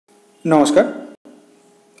নমস্কার।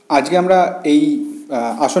 আজকে আমরা এই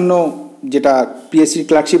আসন্ন যেটা পিএসসির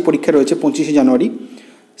ক্লার্কশিপ পরীক্ষা রয়েছে 25শে জানুয়ারি,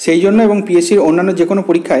 সেই জন্য এবং পিএসসির অন্যান্য যে কোনো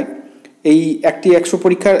পরীক্ষায় এই একটি 100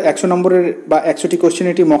 পরীক্ষার 100 নম্বরের বা 100টি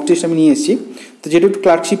কোশ্চেনের একটি মক টেস্ট আমি নিয়ে এসেছি। তো যেটুকু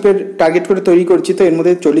ক্লার্কশিপের টার্গেট করে তৈরি করছি, তো এর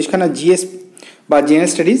মধ্যে 40খানা জিএস বা জেনারেল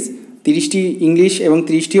স্টাডিজ, 30টি ইংলিশ এবং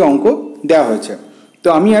 30টি অঙ্ক দেওয়া হয়েছে। তো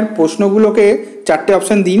আমি আর প্রশ্নগুলোকে 4টে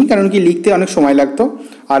অপশান দিইনি, কারণ কি লিখতে অনেক সময় লাগতো।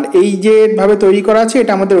 আর এই যেভাবে তৈরি করা আছে,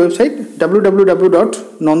 এটা আমাদের ওয়েবসাইট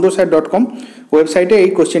www.nondosir.com ওয়েবসাইটে এই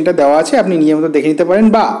কোশ্চেনটা দেওয়া আছে, আপনি নিজের মতো দেখে নিতে পারেন,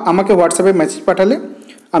 বা আমাকে হোয়াটসঅ্যাপে মেসেজ পাঠালে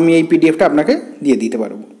আমি এই পিডিএফটা আপনাকে দিয়ে দিতে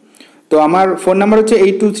পারবো। তো আমার ফোন নাম্বার হচ্ছে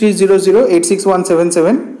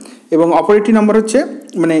 8230086177 এবং অপারেটিভ নাম্বার হচ্ছে,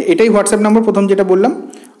 মানে এটাই হোয়াটসঅ্যাপ নাম্বার প্রথম যেটা বললাম,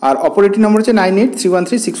 আর অপারেটিভ নাম্বার হচ্ছে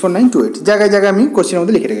 9831364928। জায়গায় জায়গায় আমি কোশ্চেনের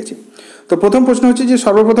মধ্যে লিখে রেখেছি। তো প্রথম প্রশ্ন হচ্ছে যে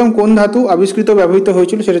সর্বপ্রথম কোন ধাতু আবিষ্কৃত ব্যবহৃত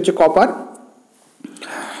হয়েছিল, সেটা হচ্ছে কপার।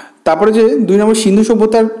 তারপরে যে 2 নম্বর, সিন্ধু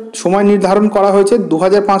সভ্যতার সময় নির্ধারণ করা হয়েছে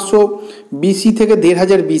 2500 বিসি থেকে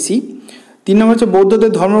 1500 বিসি। 3 নম্বর হচ্ছে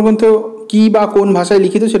বৌদ্ধদের ধর্মগ্রন্থ কি বা কোন ভাষায়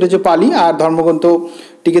লিখিত, সেটা হচ্ছে পালি, আর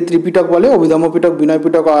ধর্মগ্রন্থটিকে ত্রিপিটক বলে, অভিধম্ম পিটক, বিনয়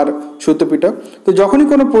পিটক আর সূত্র পিটক। তো যখনই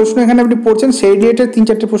কোনো প্রশ্ন এখানে আপনি পড়ছেন, সেই রিলেটেড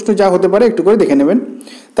 3-4টে প্রশ্ন যা হতে পারে একটু করে দেখে নেবেন।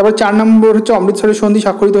 তারপর 4 নম্বর হচ্ছে অমৃতসরের সন্ধি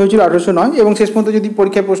স্বাক্ষরিত হয়েছিল 1809, এবং শেষ পর্যন্ত যদি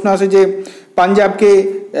পরীক্ষায় প্রশ্ন আসে যে পাঞ্জাবকে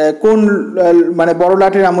কোন মানে বড়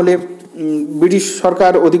লাটের আমলে ব্রিটিশ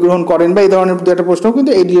সরকার অধিগ্রহণ করেন, বা এই ধরনের একটা প্রশ্ন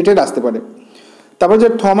কিন্তু এই রিলেটেড আসতে পারে। তারপর যে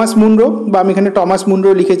থমাস মুনরো, বা আমি এখানে টমাস মুনরো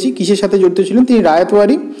লিখেছি, কিসের সাথে যুক্ত ছিলেন? তিনি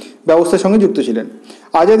রায়তওয়ারি ব্যবস্থার সঙ্গে যুক্ত ছিলেন।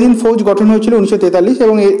 আজাদ হিন্দ ফৌজ গঠন হয়েছিল 1943,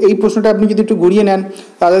 এবং এই প্রশ্নটা আপনি যদি একটু ঘুরিয়ে নেন,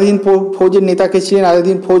 আজাদ হিন্দ ফৌজের নেতা কে ছিলেন, আজাদ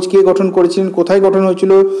হিন্দ ফৌজ কে গঠন করেছিলেন, কোথায় গঠন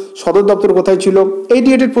হয়েছিল, সদর দপ্তর কোথায় ছিল, এই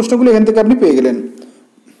রিলেটেড প্রশ্নগুলো এখান থেকে আপনি পেয়ে গেলেন।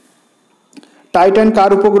 টাইটান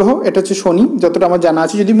কার উপগ্রহ? এটা হচ্ছে শনি, যতটা আমার জানা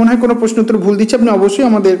আছে। যদি মনে হয় কোনো প্রশ্ন উত্তর ভুল দিচ্ছে, আপনি অবশ্যই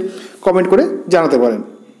আমাদের কমেন্ট করে জানাতে পারেন।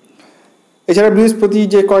 এছাড়া বৃহস্পতি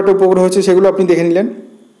যে কয়টা উপগ্রহ হচ্ছে সেগুলো আপনি দেখে নিলেন।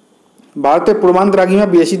 ভারতের প্রমাণ দ্রাঘিমা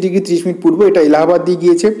 82 ডিগ্রি 30 মিনিট পূর্ব, এটা এলাহাবাদ দিয়ে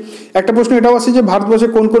গিয়েছে। একটা প্রশ্ন এটাও আছে যে ভারতবর্ষে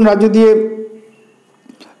কোন কোন রাজ্য দিয়ে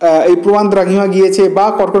এই প্রমাণ দ্রাঘিমা গিয়েছে বা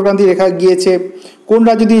কর্কটক্রান্তি রেখা গিয়েছে, কোন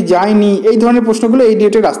রাজ্য দিয়ে যায়নি, এই ধরনের প্রশ্নগুলো এই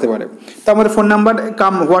ডেটের আসতে পারে। তো আমাদের ফোন নাম্বার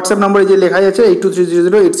কাম হোয়াটসঅ্যাপ নাম্বারে যে লেখা আছে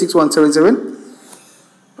 8230086177।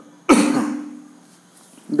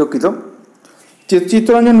 দুঃখিত।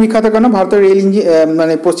 চিত্তরঞ্জন বিখ্যাত কেন? ভারতের রেল ইঞ্জিন,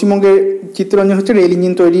 মানে পশ্চিমবঙ্গের চিত্তরঞ্জন হচ্ছে রেল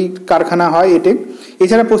ইঞ্জিন তৈরি কারখানা হয় এতে।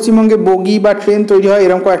 এছাড়া পশ্চিমবঙ্গে বগি বা ট্রেন তৈরি হয়,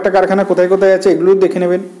 এরকম কয়েকটা কারখানা কোথায় কোথায় আছে এগুলো দেখে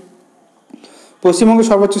নেবেন। পশ্চিমবঙ্গের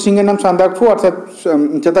সর্বোচ্চ সিংহের নাম সান্দাকফু, অর্থাৎ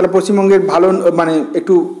তাহলে পশ্চিমবঙ্গের ভালো মানে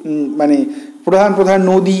একটু মানে প্রধান প্রধান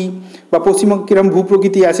নদী বা পশ্চিমবঙ্গ কীরকম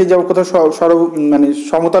ভূপ্রকৃতি আছে, যেমন কোথাও মানে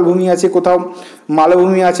সমতল ভূমি আছে, কোথাও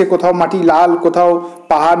মালভূমি আছে, কোথাও মাটি লাল, কোথাও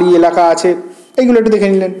পাহাড়ি এলাকা আছে, এইগুলো একটু দেখে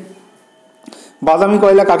নিলেন। বাদামি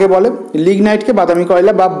কয়লা কাকে বলে? লিগনাইটকে বাদামি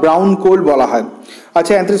কয়লা বা ব্রাউন কোল বলা হয়।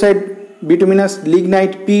 আচ্ছা, অ্যান্থ্রাসাইট, বিটুমিনাস,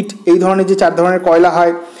 লিগনাইট, পিট, এই ধরনের যে 4 ধরনের কয়লা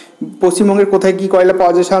হয়, পশ্চিমবঙ্গের কোথায় কী কয়লা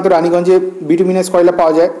পাওয়া যায়? সাধারণত রানীগঞ্জে বিটুমিনাস কয়লা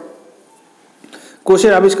পাওয়া যায়।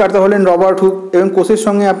 কোষের আবিষ্কর্তা হলেন রবার্ট হুক, এবং কোষের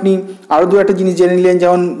সঙ্গে আপনি আরও 2-1টা জিনিস জেনে নিলেন,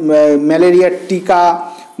 যেমন ম্যালেরিয়ার টিকা,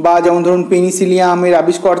 বা যেমন ধরুন পেনিসিলিয়ামের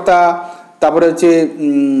আবিষ্কর্তা, তারপরে হচ্ছে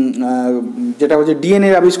যেটা হচ্ছে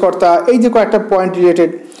ডিএনএর আবিষ্কর্তা, এই যে কয়েকটা পয়েন্ট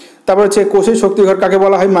রিলেটেড। তারপর হচ্ছে কোষের শক্তিঘর কাকে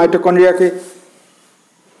বলা হয়? মাইটোকন্ড্রিয়াকে।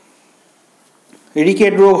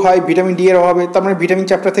 রিকেট রোগ হয় ভিটামিন ডি এর অভাবে, তার মানে ভিটামিন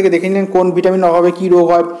চ্যাপ্টার থেকে দেখে নিলেন কোন ভিটামিন অভাবে কী রোগ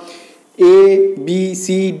হয়। এ বি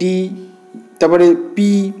সি ডি, তারপরে পি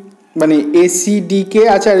মানে ACDK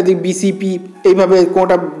আছে, আর এদিকে BCP, এইভাবে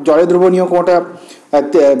কোনটা জলে দ্রবণীয়, কোনটা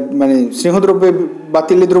মানে স্নেহদ্রব্যে বা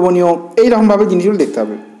তেলে দ্রবণীয়, এইরকমভাবে জিনিসগুলো দেখতে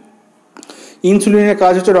হবে। ইনসুলিনের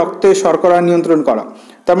কাজ হচ্ছে রক্তে শর্করা নিয়ন্ত্রণ করা,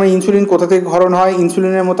 তার মানে ইনসুলিন কোথা থেকে ক্ষরণ হয়।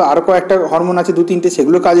 ইনসুলিনের মতো আরও কয়েকটা হরমোন আছে 2-3টে,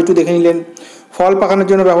 সেগুলো কাজ একটু দেখে নিলেন। ফল পাকানোর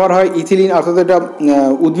জন্য ব্যবহার হয় ইথিলিন, অর্থাৎ এটা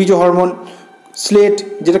উদ্ভিজ হরমোন। স্লেট,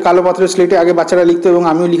 যেটা কালো পাথরের স্লেটে আগে বাচ্চারা লিখতো এবং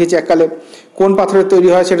আমিও লিখেছি এককালে, কোন পাথরের তৈরি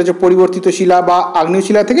হয়? সেটা হচ্ছে পরিবর্তিত শিলা বা আগ্নেয়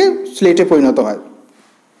শিলা থেকে স্লেটে পরিণত হয়।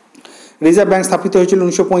 রিজার্ভ ব্যাঙ্ক স্থাপিত হয়েছিল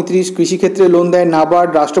 1935। কৃষিক্ষেত্রে লোন দেয় নাবার্ড।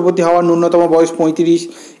 রাষ্ট্রপতি হওয়ার ন্যূনতম বয়স 35।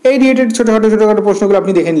 এই রিলেটেড ছোটোখাটো প্রশ্নগুলো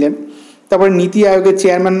আপনি দেখে নিলেন। তারপরে নীতি আয়োগের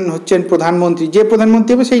চেয়ারম্যান হচ্ছেন প্রধানমন্ত্রী, যে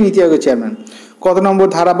প্রধানমন্ত্রী হবে সেই নীতি আয়োগের চেয়ারম্যান। কত নম্বর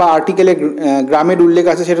ধারা বা আর্টিকেলে গ্রামের উল্লেখ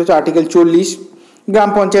আছে? সেটা হচ্ছে আর্টিকেল 40। গ্রাম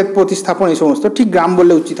পঞ্চায়েত প্রতিস্থাপন, এই সমস্ত, ঠিক গ্রাম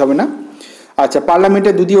বললে উচিত হবে না। আচ্ছা,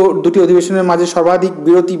 পার্লামেন্টে দুটি অধিবেশনের মাঝে সর্বাধিক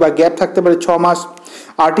বিরতি বা গ্যাপ থাকতে পারে 6 মাস।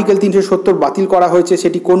 আর্টিকেল 370 বাতিল করা হয়েছে,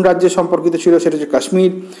 সেটি কোন রাজ্যে সম্পর্কিত ছিল? সেটা হচ্ছে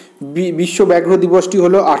কাশ্মীর। বিশ্ব ব্যাঘ্র দিবসটি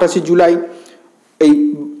হলো 28শে জুলাই। এই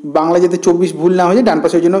বাংলা যাতে 24 ভুল না হয়ে, ডান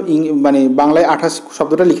পাশের জন্য মানে বাংলায় 28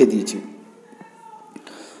 শব্দটা লিখে দিয়েছি।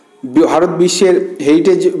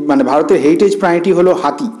 ভারতের হেরিটেজ প্রাণীটি হলো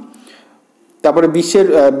হাতি। তারপরে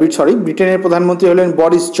ব্রিটেনের প্রধানমন্ত্রী হলেন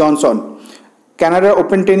বরিস জনসন। কানাডার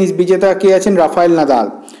ওপেন টেনিস বিজেতা কে আছেন? Rafael Nadal.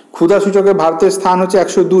 ক্ষুধা সূচকে ভারতের স্থান হচ্ছে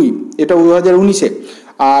 102, এটা 2019-এ,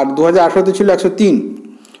 আর 2018-তে ছিল 103।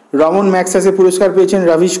 রমন ম্যাগসেসে পুরস্কার পেয়েছেন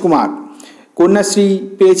রবিশ কুমার। কন্যাশ্রী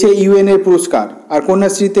পেয়েছে ইউএন এর পুরস্কার, আর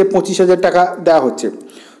কন্যাশ্রীতে 25,000 টাকা দেওয়া হচ্ছে।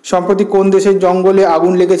 সম্প্রতি কোন দেশের জঙ্গলে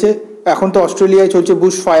আগুন লেগেছে? এখন তো অস্ট্রেলিয়ায় চলছে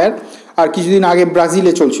বুশ ফায়ার, আর কিছুদিন আগে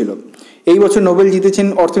ব্রাজিলে চলছিল। এই বছর নোবেল জিতেছেন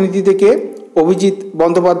অর্থনীতিতে কে? অভিজিৎ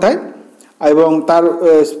বন্দ্যোপাধ্যায় এবং তার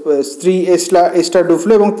স্ত্রী এস্টার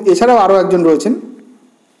ডুফ্লো, এবং এছাড়াও আরও একজন রয়েছেন।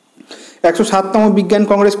 107তম বিজ্ঞান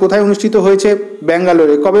কংগ্রেস কোথায় অনুষ্ঠিত হয়েছে?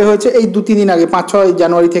 ব্যাঙ্গালোরে। কবে হয়েছে? এই 2-3 দিন আগে, 5-6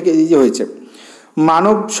 জানুয়ারি থেকে হয়েছে।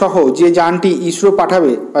 মানব সহ যে যানটি ইসরো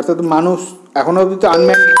পাঠাবে, অর্থাৎ মানুষ এখনও অবধি তো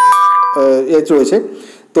আনম্যান্ড রয়েছে,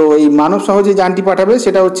 তো এই মানব সহ যে যানটি পাঠাবে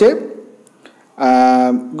সেটা হচ্ছে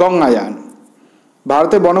গঙ্গায়ান।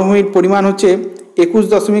 ভারতের বনভূমির পরিমাণ হচ্ছে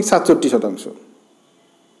 21.67%।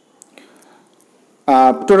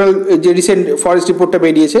 টোটাল যে রিসেন্ট ফরেস্ট রিপোর্টটা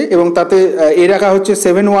বেরিয়েছে, এবং তাতে রাখা হচ্ছে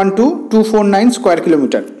 712,249 স্কোয়ার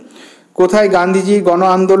কিলোমিটার। কোথায় গান্ধীজি গণ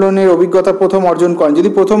আন্দোলনের অভিজ্ঞতা প্রথম অর্জন করেন? যদি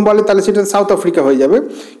প্রথম বলে তাহলে সেটা সাউথ আফ্রিকা হয়ে যাবে,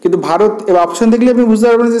 কিন্তু ভারত, এবার অপশন দেখলে আপনি বুঝতে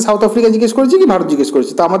পারবেন যে সাউথ আফ্রিকা জিজ্ঞেস করেছে কি ভারত জিজ্ঞেস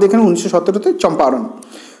করেছে। তো আমাদের এখানে 1917-তে চম্পারণ।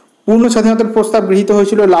 পূর্ণ স্বাধীনতার প্রস্তাব গৃহীত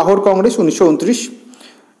হয়েছিল লাহোর কংগ্রেস 1929।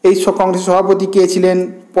 এই কংগ্রেসের সভাপতি কে ছিলেন?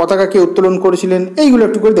 পতাকা কে উত্তোলন করেছিলেন? এইগুলো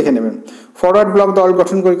একটু করে দেখে নেবেন। ফরওয়ার্ড ব্লক দল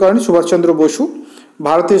গঠন করেন সুভাষচন্দ্র বসু।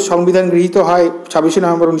 ভারতের সংবিধান গৃহীত হয় 26শে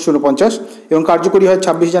নভেম্বর 1949 এবং কার্যকরী হয়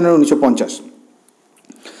 26 জানুয়ারি 1950।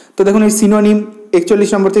 তো দেখুন এই সিনোনিম 41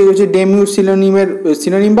 নম্বর থেকে হচ্ছে ডেমিউর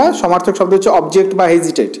সিনোনিম বা সমার্থক শব্দ হচ্ছে অবজেক্ট বা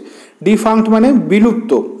হেজিটেট। ডিফাঙ্ক্ট মানে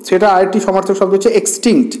বিলুপ্ত, সেটা আরেকটি সমার্থক শব্দ হচ্ছে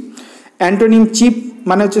এক্সটিংক্ট। অ্যান্টোনিম চিপ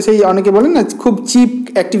মানে হচ্ছে সেই অনেকে বলেন না খুব চিপ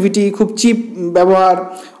অ্যাক্টিভিটি, খুব চিপ ব্যবহার,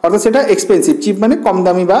 অর্থাৎ সেটা এক্সপেন্সিভ। চিপ মানে কম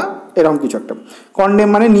দামি বা এরকম কিছু একটা। কন্ডেম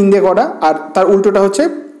মানে নিন্দে করা, আর তার উল্টোটা হচ্ছে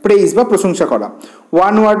প্রেইজ বা প্রশংসা করা।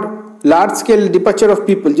 One word large scale departure of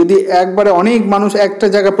people, যদি একবারে অনেক মানুষ একটা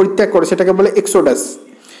জায়গা পরিত্যাগ করে সেটাকে বলে এক্সোডাস।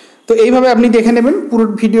 তো এইভাবে আপনি দেখে নেবেন। পুরো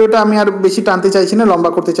ভিডিওটা আমি আর বেশি টানতে চাইছি না,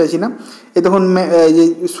 লম্বা করতে চাইছি না। এই তখন যে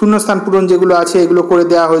শূন্যস্থান পূরণ যেগুলো আছে এগুলো করে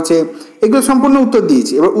দেওয়া হয়েছে, এগুলো সম্পূর্ণ উত্তর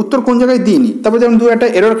দিয়েছি। এবার উত্তর কোন জায়গায় দিইনি, তারপর যেমন একটা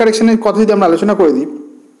এরর কারেকশনের কথা যদি আমরা আলোচনা করে দিই।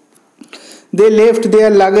 দে left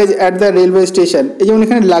there luggage at the railway station, এই যেমন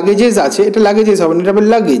এখানে লাগেজেস আছে, এটা লাগেজেস হবে না, এটা হবে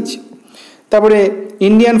লাগেজ। তারপরে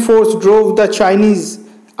Indian force drove the Chinese,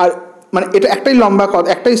 আর মানে এটা একটাই লম্বা কথা,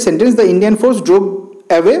 একটাই sentence, the Indian force drove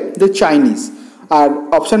away the Chinese. আর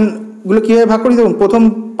অপশানগুলো কীভাবে ভাগ করি দেখুন, প্রথম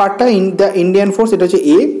পার্টটা দ্য ইন্ডিয়ান ফোর্স, এটা হচ্ছে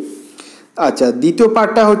এ। আচ্ছা, দ্বিতীয়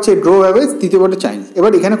পার্টটা হচ্ছে ড্রোভ অ্যাওয়ে, তৃতীয় পার্টটা চাইনিজ।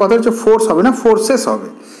 এবার এখানে কথা হচ্ছে ফোর্স হবে না, ফোর্সেস হবে।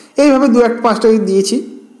 এইভাবে 2-1-5টা দিয়েছি।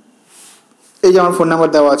 এই যে আমার ফোন নাম্বার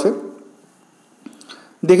দেওয়া আছে,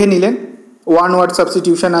 দেখে নিলেন। ওয়ান ওয়ার্ড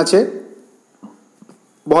সাবস্টিটিউশন আছে,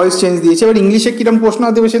 ভয়েস চেঞ্জ দিয়েছে। এবার ইংলিশে কীরকম প্রশ্ন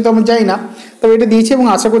দেবে সে তো আমি জানি না, তবে এটা দিয়েছি এবং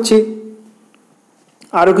আশা করছি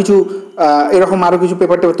আরও কিছু এরকম আরও কিছু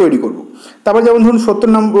পেপার তৈরি করব। তারপর যেমন ধরুন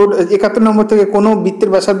 71 নম্বর থেকে কোনো বৃত্তের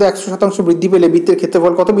ব্যাসার্ধ 100% বৃদ্ধি পেলে বৃত্তের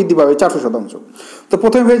ক্ষেত্রফল কত বৃদ্ধি পাবে? 400%। তো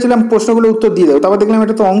প্রথমে ভেবেছিলাম প্রশ্নগুলো উত্তর দিয়ে দেবো, তারপর দেখলাম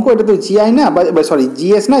এটা তো অঙ্ক, এটা তো জিআই না, বা সরি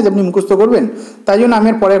জিএস না যে আপনি মুখস্থ করবেন, তাই জন্য আমি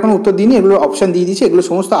আর পরে এখন উত্তর দিইনি, এগুলো অপশান দিয়ে দিয়েছি। এগুলো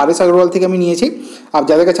সমস্ত আর এস আগরওয়াল থেকে আমি নিয়েছি। আর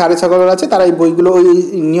যাদের কাছে আর এস আগরওয়াল আছে তারা এই বইগুলো ওই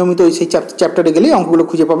নিয়মিত ওই সেই চ্যাপ্টারে গেলেই অঙ্কগুলো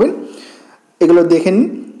খুঁজে পাবেন। এগুলো দেখে নিন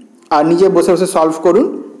আর নিজে বসে বসে সলভ করুন।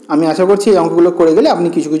 আমি আশা করছি এই অঙ্কগুলো করে গেলে আপনি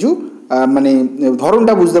কিছু কিছু মানে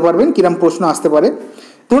ধরনটা বুঝতে পারবেন, কিরম প্রশ্ন আসতে পারে।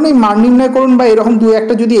 ধরুন এই মান নির্ণয় করুন বা এরকম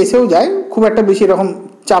 2-1টা যদি এসেও যায়, খুব একটা বেশি এরকম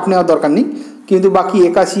চাপ নেওয়ার দরকার নেই। কিন্তু বাকি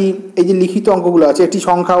 81, এই যে লিখিত অঙ্কগুলো আছে, একটি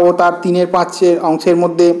সংখ্যা ও তার 3/5 অংশের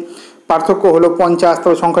মধ্যে পার্থক্য হলো 50, তো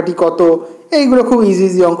সংখ্যাটি কত, এইগুলো খুব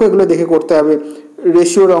ইজি অঙ্ক, এগুলো দেখে করতে হবে।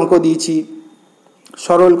 রেশিওর অঙ্ক দিয়েছি,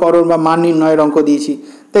 সরলকরণ বা মান নির্ণয়ের অঙ্ক দিয়েছি।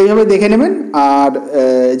 তো এইভাবে দেখে নেবেন। আর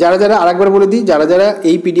যারা আরেকবার বলে দিই, যারা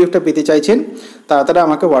এই পিডিএফটা পেতে চাইছেন তারা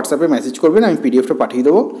আমাকে হোয়াটসঅ্যাপে মেসেজ করবেন, আমি পিডিএফটা পাঠিয়ে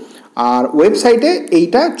দেবো। আর ওয়েবসাইটে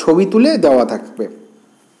এইটা ছবি তুলে দেওয়া থাকবে।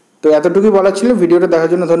 তো এতটুকুই বলার ছিল। ভিডিওটা দেখার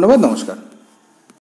জন্য ধন্যবাদ, নমস্কার।